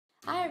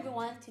Hi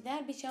everyone, today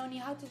I'll be showing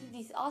you how to do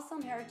this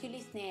awesome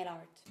Hercules nail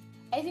art.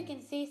 As you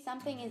can see,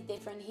 something is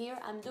different here.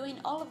 I'm doing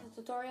all of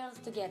the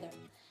tutorials together.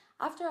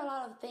 After a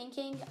lot of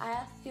thinking, I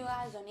asked you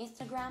guys on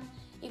Instagram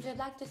if you'd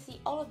like to see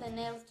all of the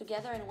nails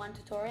together in one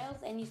tutorial,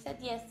 and you said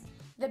yes.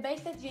 The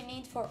base that you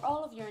need for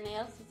all of your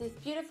nails is this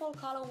beautiful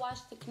color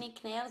wash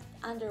technique nails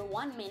under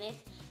 1 minute.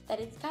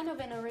 That it's kind of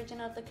an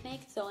original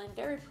technique, so I'm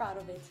very proud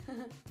of it.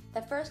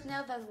 The first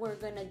nail that we're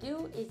gonna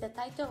do is the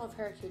title of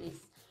Hercules.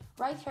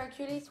 Write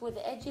Hercules with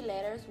edgy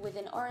letters with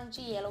an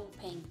orangey yellow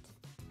paint.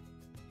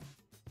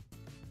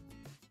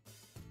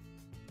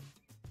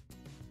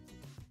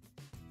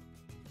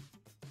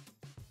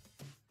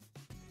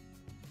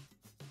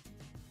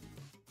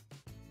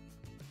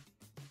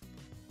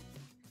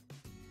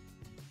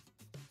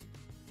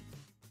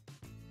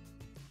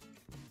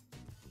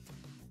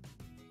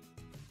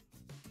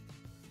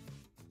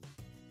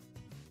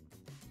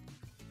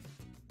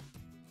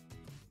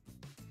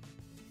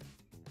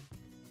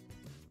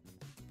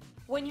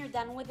 When you're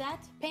done with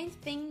that, paint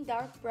thin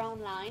dark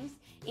brown lines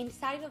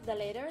inside of the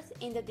letters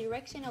in the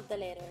direction of the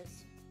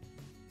letters.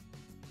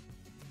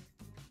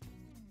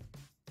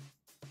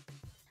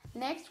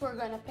 Next, we're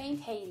gonna paint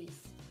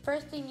Hades.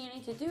 First thing you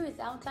need to do is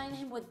outline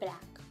him with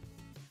black.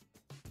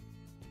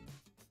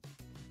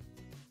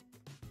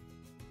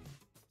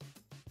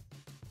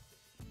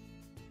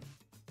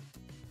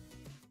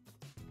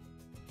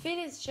 Fill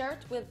his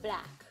shirt with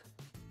black.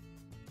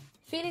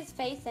 Fill his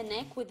face and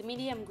neck with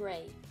medium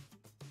gray.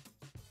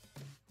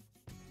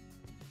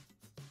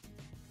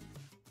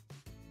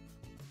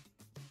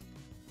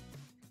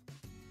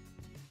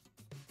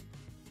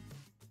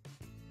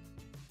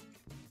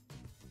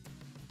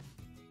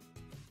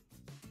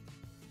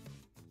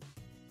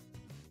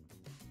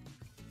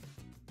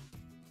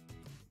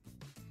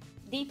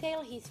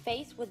 Detail his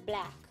face with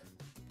black.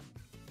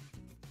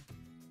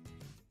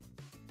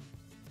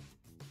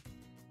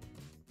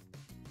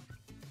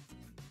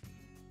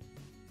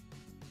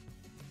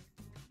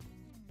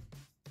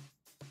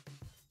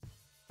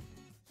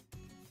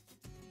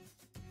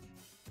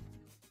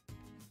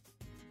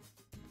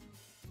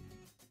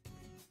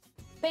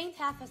 Paint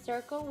half a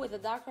circle with a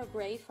darker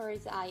gray for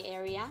his eye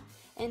area,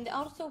 and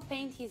also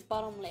paint his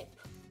bottom lip.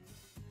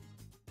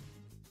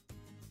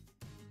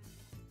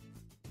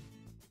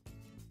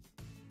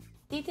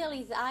 Detail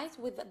his eyes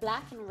with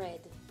black and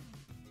red.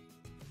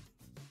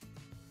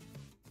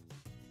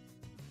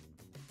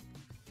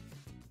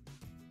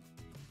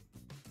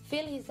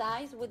 Fill his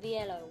eyes with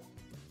yellow.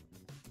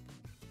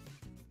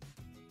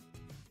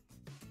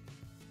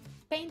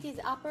 Paint his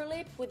upper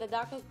lip with a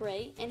darker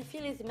gray and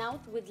fill his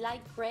mouth with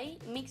light gray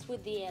mixed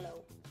with the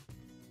yellow.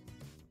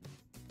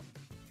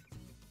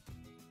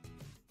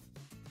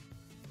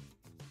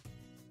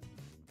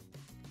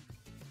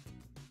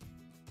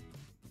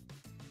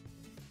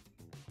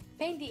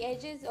 Paint the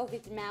edges of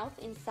its mouth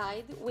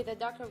inside with a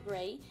darker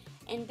gray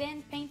and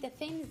then paint a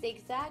thin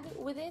zigzag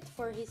with it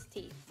for his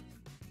teeth.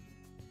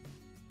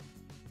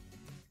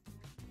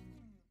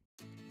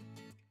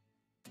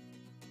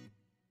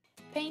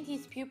 Paint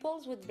his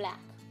pupils with black.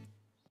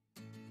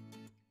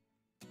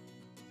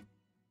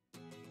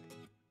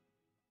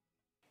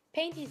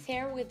 Paint his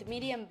hair with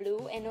medium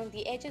blue and on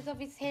the edges of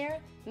his hair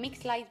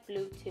mix light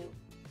blue too.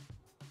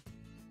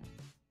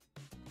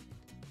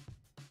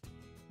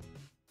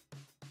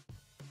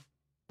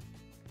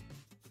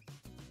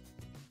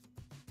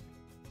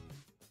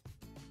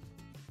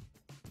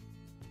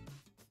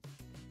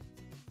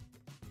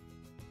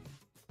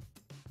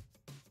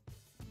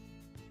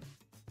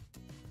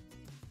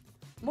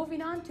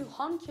 Moving on to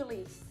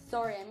Hercules.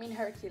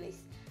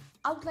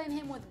 Outline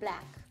him with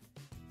black.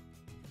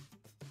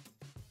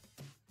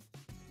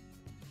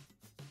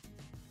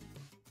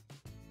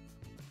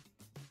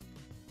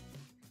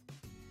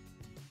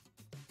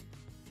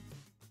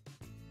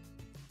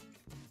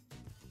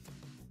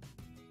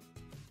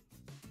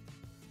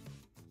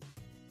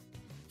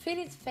 Fill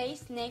his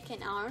face, neck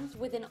and arms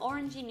with an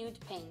orangey nude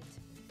paint.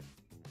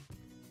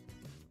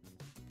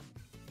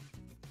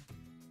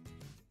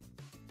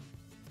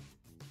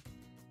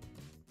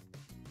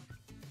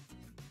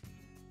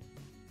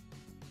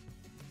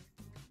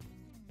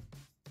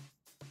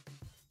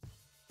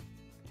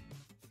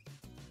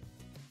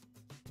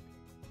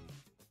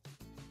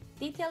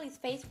 Detail his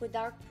face with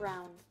dark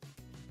brown.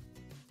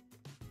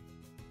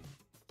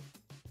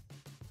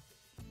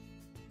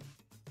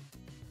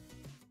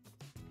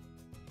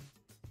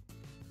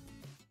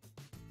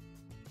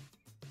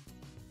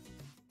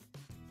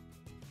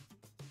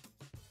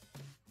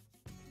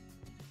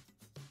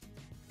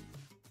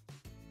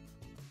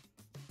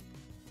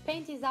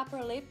 Paint his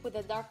upper lip with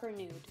a darker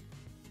nude.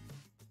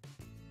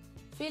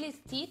 Fill his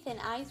teeth and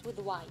eyes with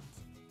white.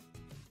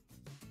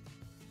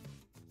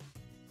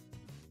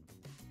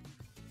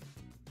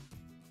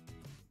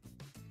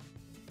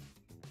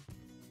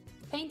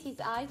 Paint his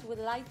eyes with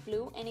light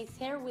blue and his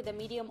hair with a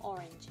medium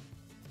orange.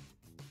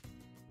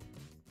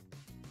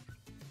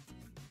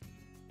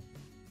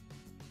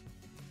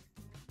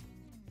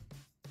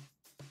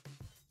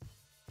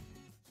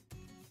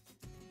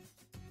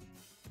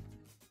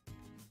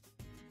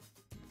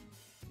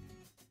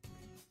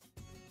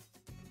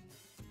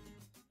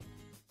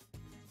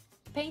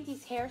 Paint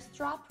his hair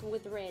strap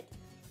with red.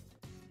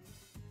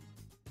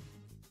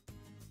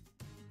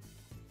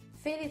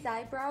 Fill his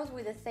eyebrows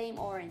with the same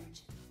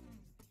orange.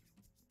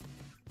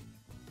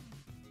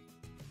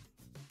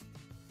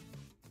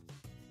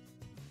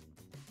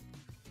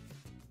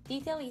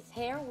 Detail his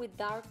hair with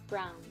dark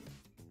brown.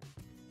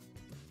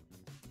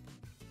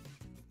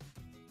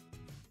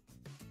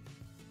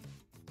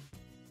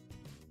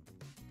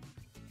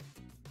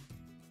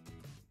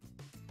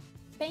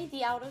 Paint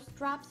the outer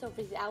straps of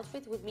his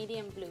outfit with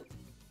medium blue.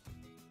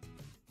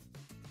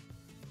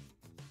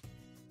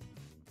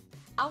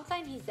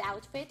 Outline his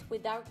outfit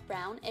with dark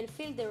brown and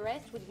fill the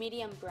rest with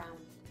medium brown.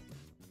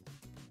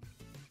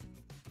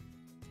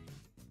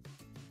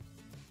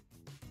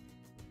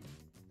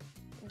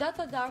 Dot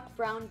a dark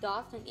brown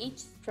dot on each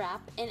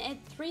strap and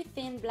add 3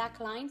 thin black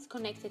lines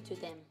connected to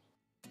them.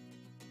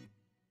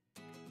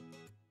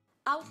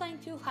 Outline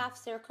 2 half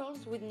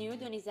circles with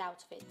nude on his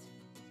outfit.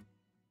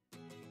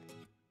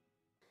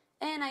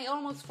 And I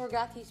almost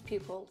forgot his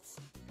pupils.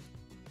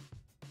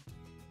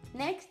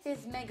 Next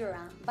is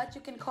Megara, but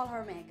you can call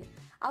her Meg.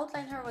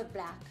 Outline her with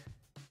black.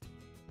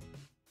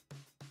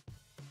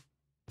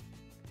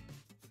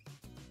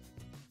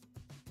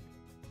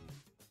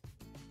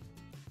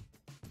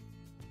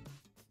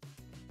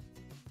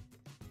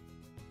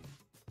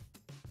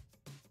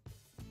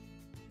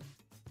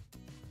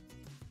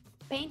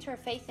 Paint her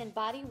face and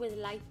body with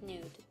light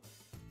nude.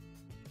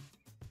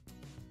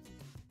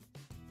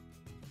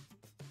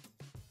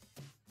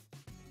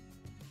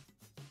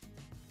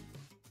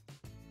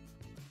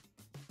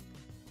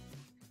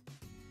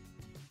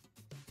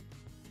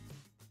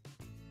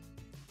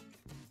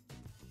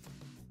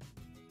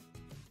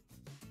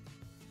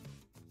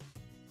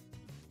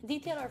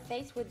 Detail her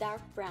face with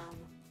dark brown.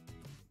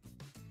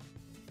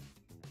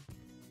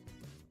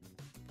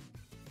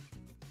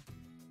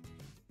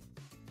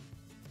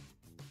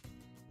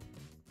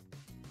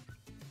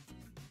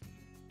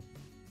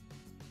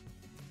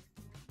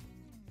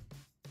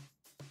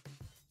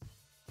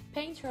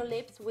 Paint her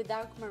lips with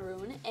dark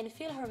maroon and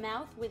fill her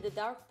mouth with the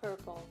dark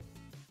purple.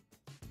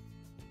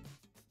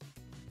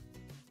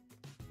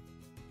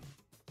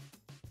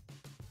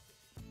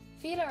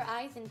 Fill her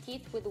eyes and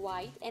teeth with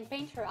white and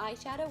paint her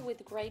eyeshadow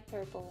with grey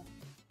purple.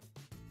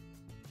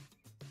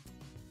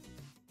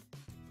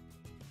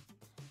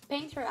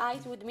 Paint her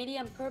eyes with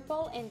medium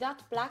purple and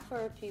dot black for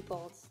her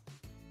pupils.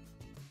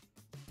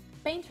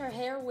 Paint her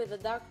hair with a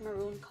dark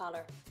maroon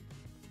color.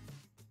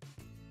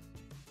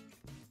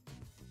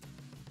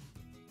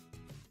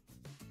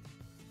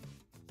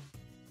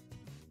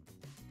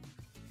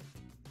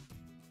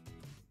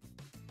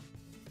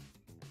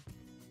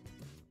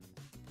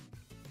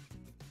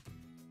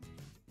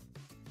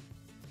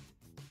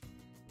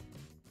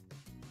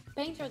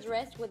 Paint her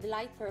dress with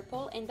light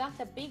purple and dot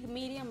a big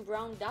medium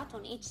brown dot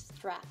on each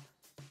strap.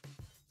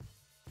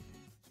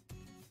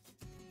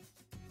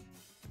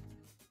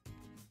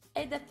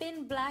 Add a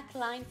thin black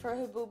line for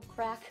her boob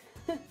crack.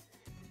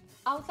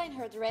 Outline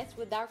her dress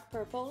with dark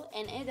purple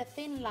and add a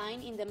thin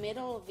line in the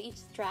middle of each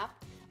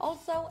strap.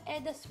 Also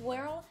add a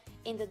swirl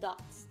in the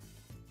dots.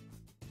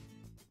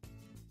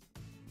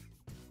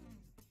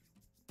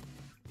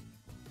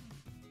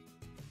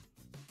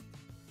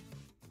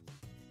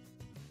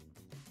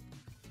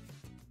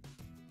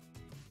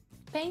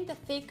 Paint a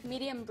thick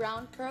medium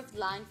brown curved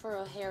line for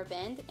her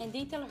hairband and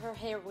detail her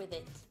hair with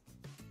it.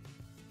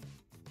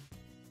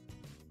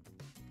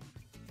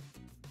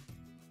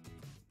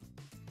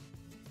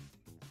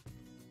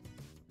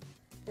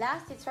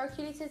 Last is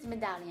Hercules'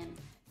 medallion.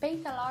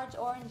 Paint a large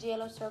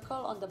orange-yellow circle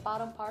on the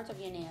bottom part of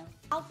your nail.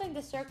 Outline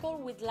the circle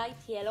with light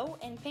yellow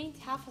and paint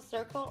half a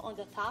circle on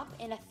the top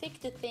and a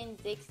thick to thin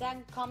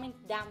zigzag coming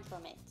down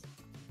from it.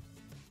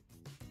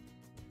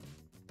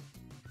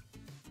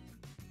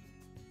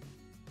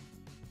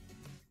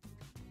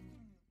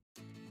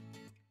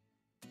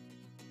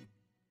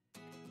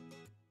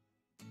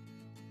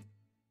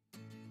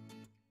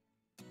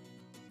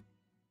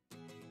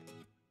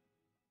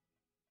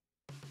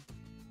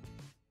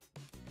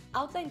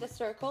 Outline the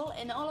circle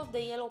and all of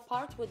the yellow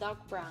part with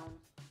dark brown.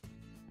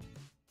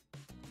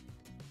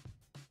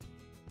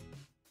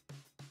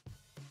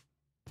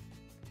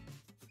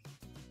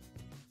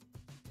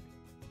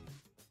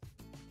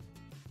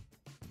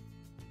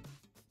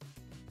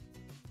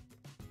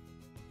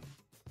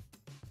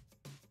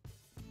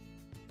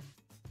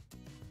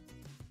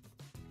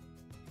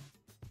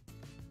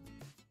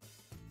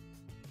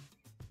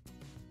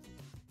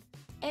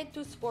 Add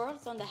 2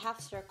 swirls on the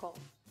half circle.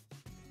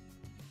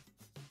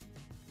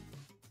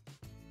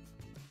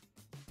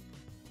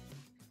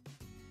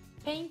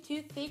 Paint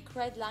 2 thick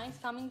red lines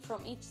coming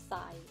from each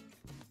side.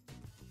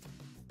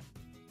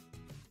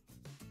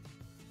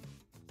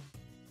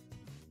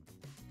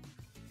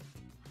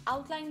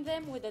 Outline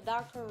them with a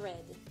darker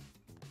red.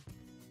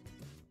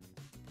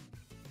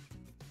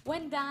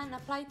 When done,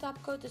 apply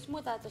top coat to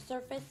smooth out the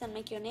surface and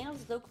make your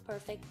nails look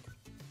perfect.